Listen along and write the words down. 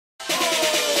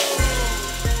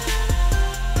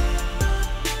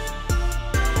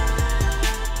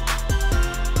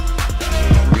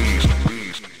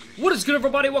good,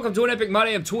 everybody? Welcome to an Epic My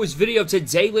Damn Toys video.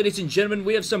 Today, ladies and gentlemen,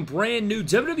 we have some brand new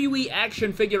WWE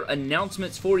action figure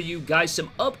announcements for you guys.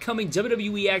 Some upcoming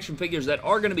WWE action figures that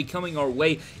are going to be coming our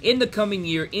way in the coming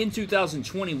year in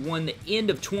 2021. The end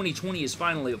of 2020 is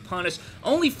finally upon us.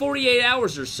 Only 48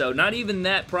 hours or so, not even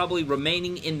that, probably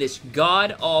remaining in this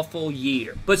god-awful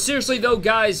year. But seriously though,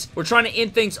 guys, we're trying to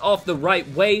end things off the right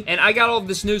way, and I got all of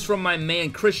this news from my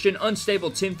man Christian,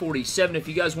 Unstable 1047. If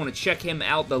you guys want to check him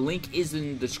out, the link is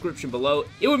in the description below.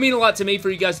 It would mean a lot to me for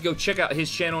you guys to go check out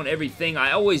his channel and everything.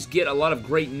 I always get a lot of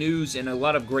great news and a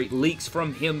lot of great leaks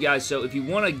from him, guys, so if you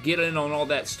want to get in on all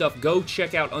that stuff, go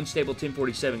check out Unstable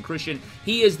 1047 Christian.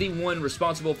 He is the one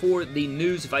responsible for the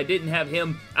news. If I didn't have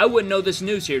him, I wouldn't know this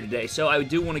news here today, so I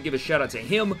do want to give a shout out to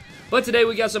him. But today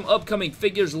we got some upcoming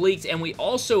figures leaked, and we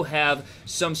also have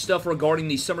some stuff regarding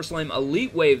the Summerslam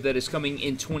Elite Wave that is coming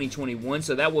in 2021,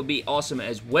 so that will be awesome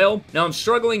as well. Now, I'm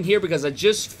struggling here because I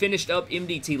just finished up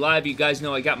MDT Live. You guys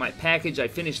know I got my package. I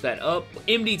finished that up.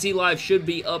 MDT Live should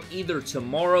be up either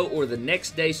tomorrow or the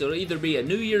next day, so it'll either be a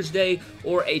New Year's Day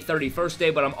or a 31st day,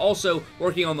 but I'm also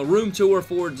working on the room tour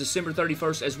for December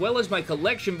 31st, as well as my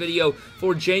collection video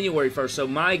for January 1st, so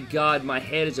my God, my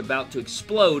head is about to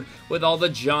explode with all the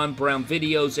John Brown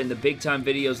videos and the big time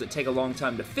videos that take a long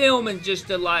time to film, and just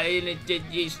to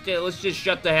let's just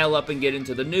shut the hell up and get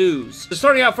into the news. So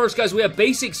starting out first, guys, we have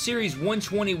Basic Series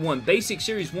 121. Basic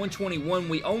Series 121,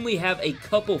 we only have a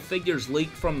couple figures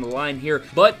leaked from the line here,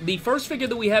 but the first figure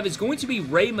that we have is going to be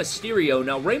Rey Mysterio.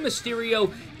 Now, Rey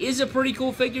Mysterio is a pretty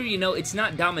cool figure. You know, it's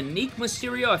not Dominic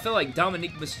Mysterio. I feel like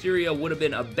Dominic Mysterio would have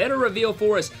been a better reveal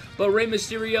for us, but Rey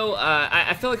Mysterio,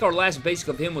 I feel like our last basic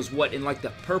of him was what, in like the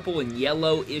purple and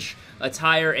yellow-ish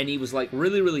attire, and he was like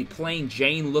really plain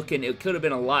Jane looking. It could have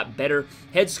been a lot better.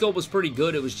 Head sculpt was pretty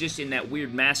good. It was just in that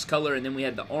weird mask color, and then we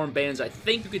had the armbands I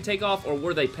think you could take off, or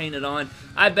were they painted on?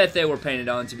 I bet they were painted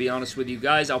on, to be honest with you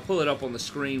guys. I'll pull it up on the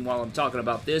screen while I'm talking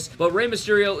about this. But Rey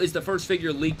Mysterio is the first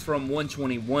figure leaked from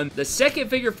 121. The second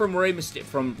figure from Rey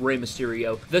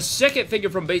Mysterio, the second figure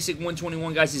from Basic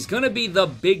 121, guys, is going to be the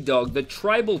big dog, the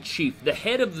tribal chief, the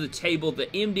head of the table, the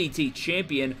MDT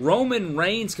champion, Roman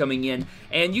Reigns, coming in.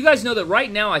 And you guys know that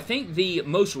right now, I think the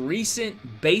most recent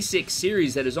Basic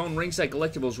series that is on Ringside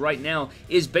Collectibles right now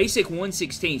is Basic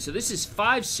 116. So this is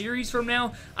 5 series from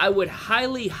now. I would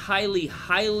highly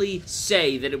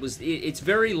say that it's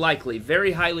very likely,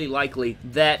 very highly likely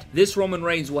that this Roman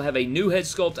Reigns will have a new head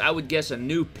sculpt. I would guess a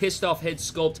new pissed off head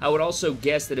sculpt. I would also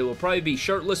guess that it will probably be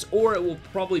shirtless, or it will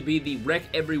probably be the Wreck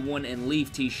Everyone and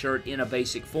Leave t-shirt in a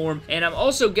basic form. And I'm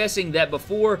also guessing that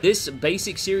before this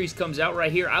Basic series comes out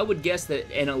right here, I would guess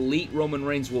that an Elite Roman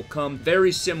Reigns will come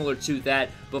very similar to that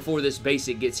before this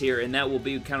Basic gets here, and that will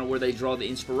be kind of where they draw the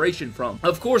inspiration from.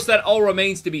 Of course, that all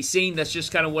remains to be seen. That's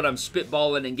just kind of what I'm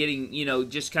spitballing and getting, you know,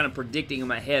 just kind of predicting in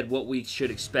my head what we should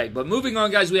expect. But moving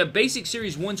on, guys, we have Basic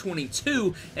Series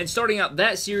 122, and starting out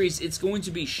that series, it's going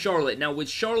to be Charlotte. Now, with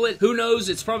Charlotte, who knows?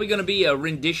 It's probably going to be a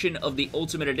rendition of the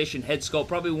Ultimate Edition head sculpt,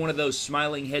 probably one of those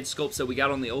smiling head sculpts that we got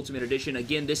on the Ultimate Edition.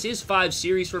 Again, this is 5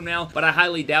 series from now, but I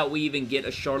highly doubt we even get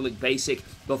a Charlotte Basic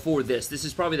before this. This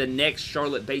is probably the next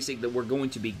Charlotte Basic that we're going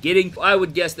to be getting. I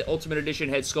would guess the Ultimate Edition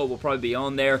head sculpt will probably be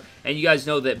on there, and you guys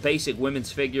know that Basic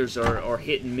women's figures are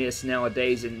hit and miss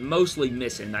nowadays, and mostly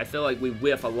missing. I feel like we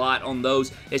whiff a lot on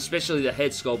those, especially the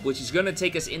head sculpt, which is going to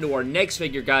take us into our next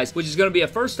figure, guys, which is going to be a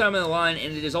first time in the line,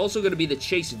 and it is also going to be the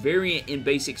Chase variant in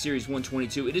Basic Series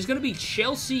 122. It is going to be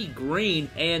Chelsea Green,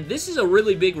 and this is a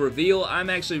really big reveal. I'm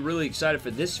actually really excited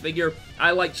for this figure.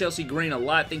 I like Chelsea Green a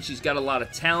lot. I think she's got a lot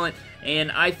of talent,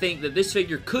 and I think that this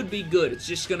figure could be good. It's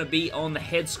just going to be on the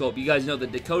head sculpt. You guys know the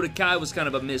Dakota Kai was kind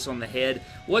of a miss on the head.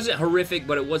 Wasn't horrific,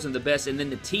 but it wasn't the best. And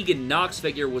then the Tegan Nox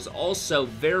figure was also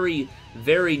very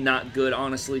not good,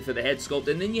 honestly, for the head sculpt.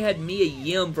 And then you had Mia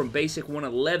Yim from Basic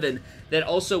 111 that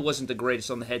also wasn't the greatest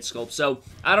on the head sculpt. So,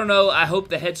 I don't know. I hope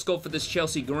the head sculpt for this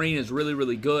Chelsea Green is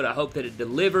really good. I hope that it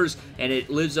delivers and it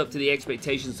lives up to the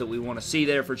expectations that we want to see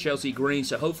there for Chelsea Green.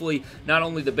 So, hopefully, not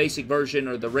only the basic version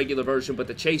or the regular version, but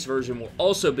the Chase version will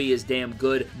also be as damn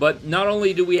good. But not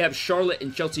only do we have Charlotte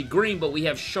and Chelsea Green, but we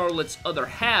have Charlotte's other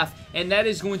half, and that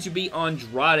is going to be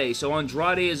Andrade. So,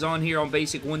 Andrade is on here on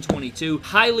Basic 122.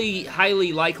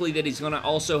 Highly likely that he's going to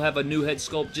also have a new head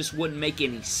sculpt. Just wouldn't make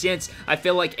any sense. I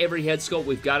feel like every head sculpt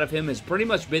we've got of him has pretty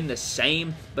much been the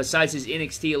same, besides his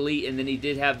NXT Elite, and then he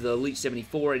did have the Elite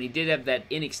 74, and he did have that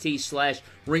NXT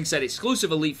 / ringside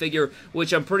exclusive Elite figure,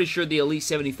 which I'm pretty sure the Elite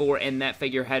 74 and that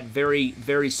figure had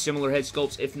very similar head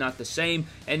sculpts, if not the same.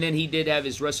 And then he did have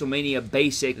his WrestleMania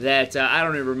Basic that I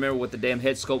don't even remember what the damn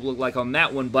head sculpt looked like on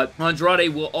that one, but Andrade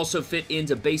will also fit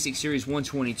into Basic Series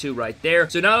 122 right there.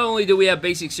 So not only do we have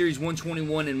Basic Series 122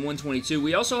 121 and 122.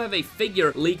 We also have a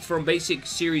figure leaked from Basic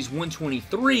Series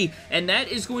 123, and that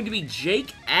is going to be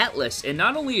Jake Atlas. And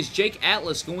not only is Jake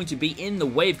Atlas going to be in the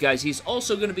wave, guys, he's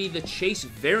also going to be the Chase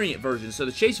variant version. So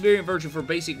the Chase variant version for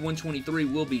Basic 123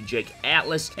 will be Jake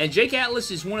Atlas. And Jake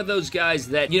Atlas is one of those guys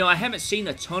that, you know, I haven't seen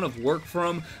a ton of work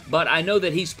from, but I know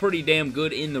that he's pretty damn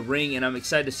good in the ring, and I'm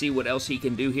excited to see what else he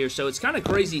can do here. So it's kind of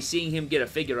crazy seeing him get a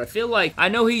figure. I feel like, I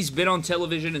know he's been on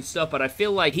television and stuff, but I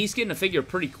feel like he's getting a figure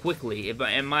pretty quickly.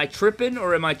 Am I tripping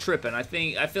or am I tripping? I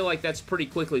feel like that's pretty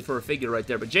quickly for a figure right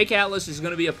there. But Jake Atlas is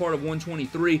going to be a part of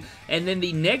 123, and then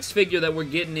the next figure that we're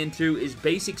getting into is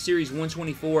Basic Series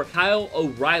 124, Kyle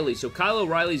O'Reilly. So Kyle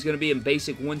O'Reilly is going to be in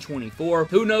Basic 124.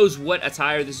 Who knows what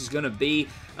attire this is going to be?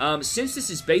 Since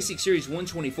this is Basic Series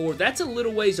 124, that's a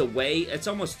little ways away. It's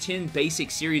almost 10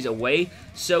 Basic Series away.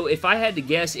 So if I had to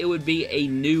guess, it would be a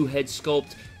new head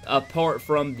sculpt apart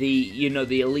from the, you know,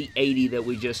 the Elite 80 that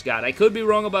we just got. I could be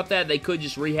wrong about that. They could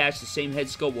just rehash the same head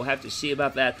sculpt. We'll have to see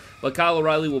about that. But Kyle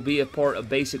O'Reilly will be a part of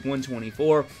Basic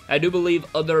 124. I do believe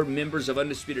other members of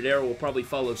Undisputed Era will probably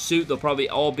follow suit. They'll probably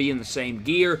all be in the same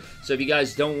gear. So if you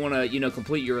guys don't want to, you know,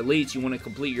 complete your Elites, you want to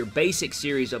complete your Basic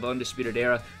series of Undisputed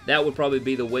Era, that would probably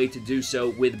be the way to do so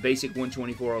with Basic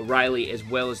 124 O'Reilly as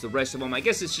well as the rest of them. I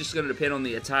guess it's just going to depend on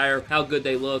the attire, how good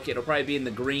they look. It'll probably be in the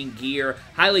green gear.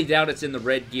 Highly doubt it's in the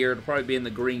red gear. It'll probably be in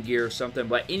the green gear or something.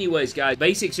 But anyways, guys,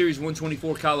 Basic Series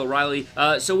 124 Kyle O'Reilly.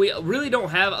 So we really don't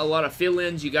have a lot of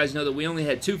fill-ins. You guys know that we only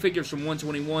had 2 figures from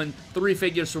 121, 3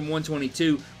 figures from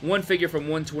 122, 1 figure from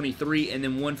 123, and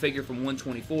then 1 figure from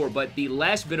 124. But the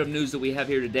last bit of news that we have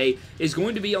here today is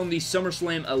going to be on the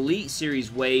Summerslam Elite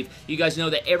Series wave. You guys know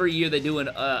that every year they do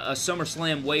a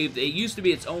Summerslam wave. It used to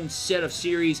be its own set of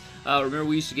series. Remember,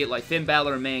 we used to get like Finn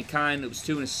Balor and Mankind. It was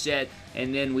 2 in a set.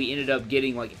 And then we ended up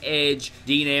getting like Edge,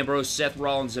 Dean Ambrose, Seth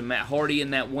Rollins, and Matt Hardy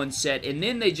in that one set. And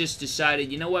then they just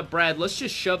decided, you know what, Brad, let's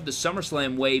just shove the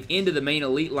SummerSlam wave into the main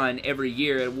Elite line every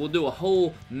year. And we'll do a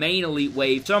whole main Elite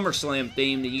wave SummerSlam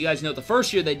themed. And you guys know the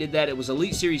first year they did that, it was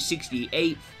Elite Series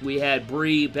 68. We had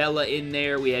Brie Bella in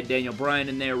there. We had Daniel Bryan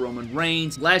in there, Roman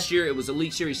Reigns. Last year it was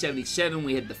Elite Series 77.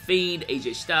 We had The Fiend,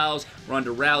 AJ Styles,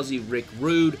 Ronda Rousey, Rick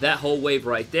Rude. That whole wave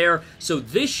right there. So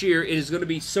this year it is going to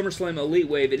be SummerSlam Elite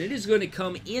wave, and it is going to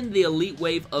come in the Elite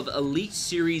wave of Elite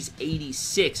Series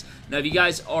 86. Now, if you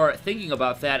guys are thinking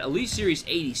about that, Elite Series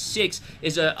 86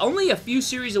 is only a few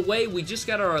series away. We just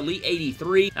got our Elite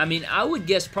 83. I mean, I would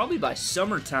guess probably by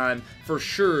summertime for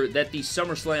sure that the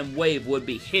SummerSlam wave would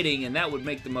be hitting, and that would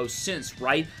make the most sense,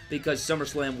 right? Because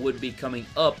SummerSlam would be coming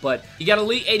up. But you got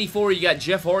Elite 84, you got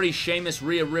Jeff Hardy, Sheamus,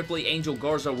 Rhea Ripley, Angel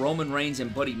Garza, Roman Reigns,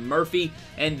 and Buddy Murphy.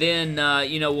 And then,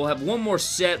 you know, we'll have one more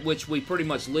set, which we pretty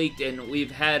much leaked, and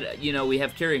we've had, you know, we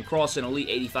have Karrion Kross in Elite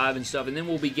 85 and stuff, and then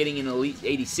we'll be getting an Elite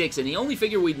 86. And the only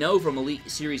figure we know from Elite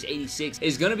Series 86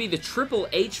 is going to be the Triple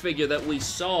H figure that we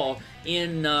saw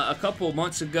in a couple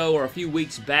months ago or a few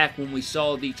weeks back when we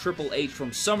saw the Triple H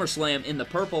from SummerSlam in the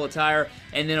purple attire.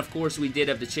 And then, of course, we did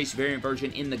have the Chase variant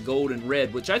version in the gold and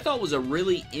red, which I thought was a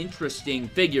really interesting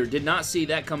figure. Did not see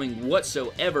that coming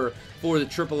whatsoever for the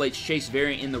Triple H Chase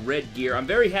variant in the red gear. I'm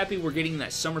very happy we're getting that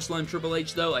SummerSlam Triple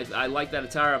H, though. I like that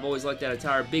attire. I've always liked that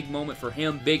attire. Big moment for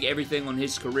him. Big everything on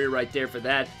his career right there for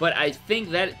that. But I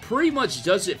think that pretty much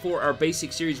does it for our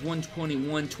Basic Series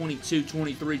 121, 22,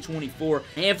 23, 24,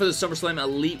 and for the SummerSlam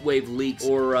Elite Wave leaks,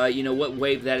 or, you know, what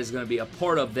wave that is going to be a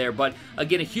part of there. But,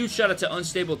 again, a huge shout out to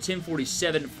Unstable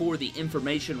 1047 for the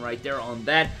information right there on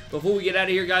that. Before we get out of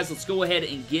here, guys, let's go ahead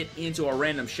and get into our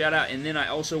random shout out, and then I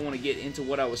also want to get into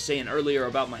what I was saying earlier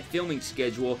about my filming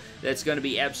schedule that's going to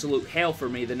be absolute hell for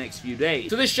me the next few days.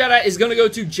 So this shout out is going to go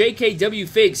to JKW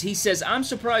Figs. He says, I'm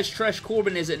surprised Trash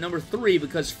Corbin is at number 3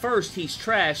 because first, he's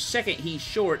trash, second, he's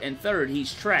short, and third,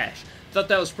 he's trash. Thought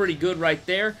that was pretty good right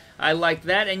there. I like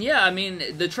that. And yeah, I mean,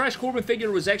 the Trash Corbin figure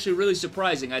was actually really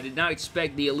surprising. I did not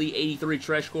expect the Elite 83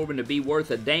 Trash Corbin to be worth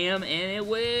a damn, and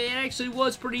it actually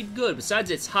was pretty good.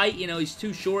 Besides its height, you know, he's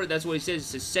too short. That's what he says.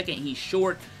 It's his second, he's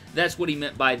short. That's what he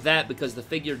meant by that, because the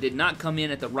figure did not come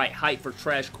in at the right height for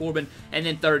Trash Corbin. And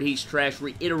then third, he's trash,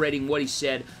 reiterating what he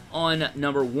said on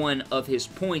number 1 of his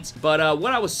points. But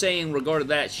what I was saying regarding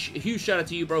that, huge shout out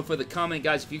to you, bro, for the comment.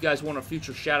 Guys, if you guys want a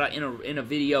future shout out in a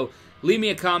video, leave me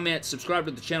a comment, subscribe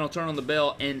to the channel, turn on the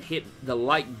bell, and hit the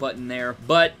like button there.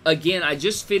 But again, I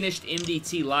just finished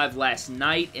MDT Live last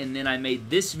night, and then I made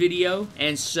this video.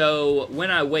 And so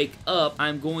when I wake up,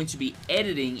 I'm going to be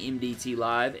editing MDT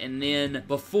Live, and then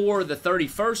before the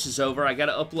 31st is over, I got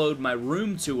to upload my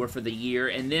room tour for the year.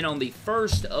 And then on the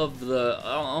first of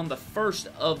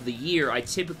the year, I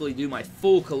typically do my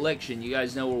full collection. You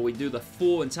guys know where we do the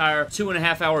full entire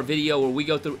 2.5 hour video where we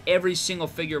go through every single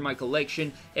figure of my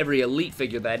collection, every Elite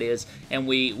figure that is, and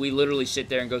we literally sit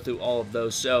there and go through all of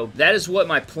those. So that is what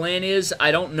my plan is.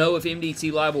 I don't know if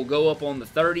MDT Live will go up on the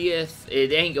 30th.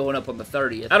 It ain't going up on the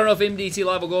 30th. I don't know if MDT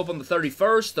Live will go up on the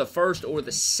 31st, the 1st, or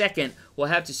the 2nd. We'll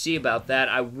have to see about that.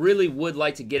 I really would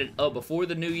like to get it up before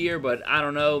the new year, but I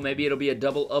don't know. Maybe it'll be a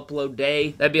double upload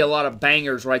day. That'd be a lot of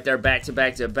bangers right there back to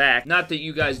back to back. Not that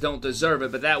you guys don't deserve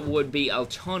it, but that would be a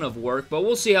ton of work. But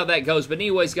we'll see how that goes. But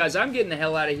anyways, guys, I'm getting the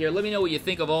hell out of here. Let me know what you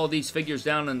think of all of these figures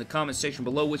down in the comment section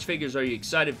below. Which figures are you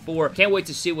excited for? Can't wait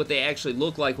to see what they actually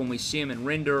look like when we see them in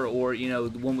render, or, you know,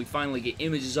 when we finally get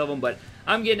images of them. But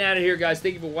I'm getting out of here, guys.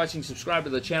 Thank you for watching. Subscribe to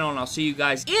the channel, and I'll see you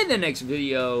guys in the next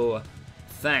video.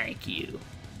 Thank you.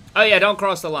 Oh yeah, don't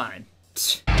cross the line.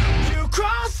 You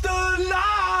crossed the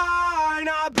line.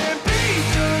 I've been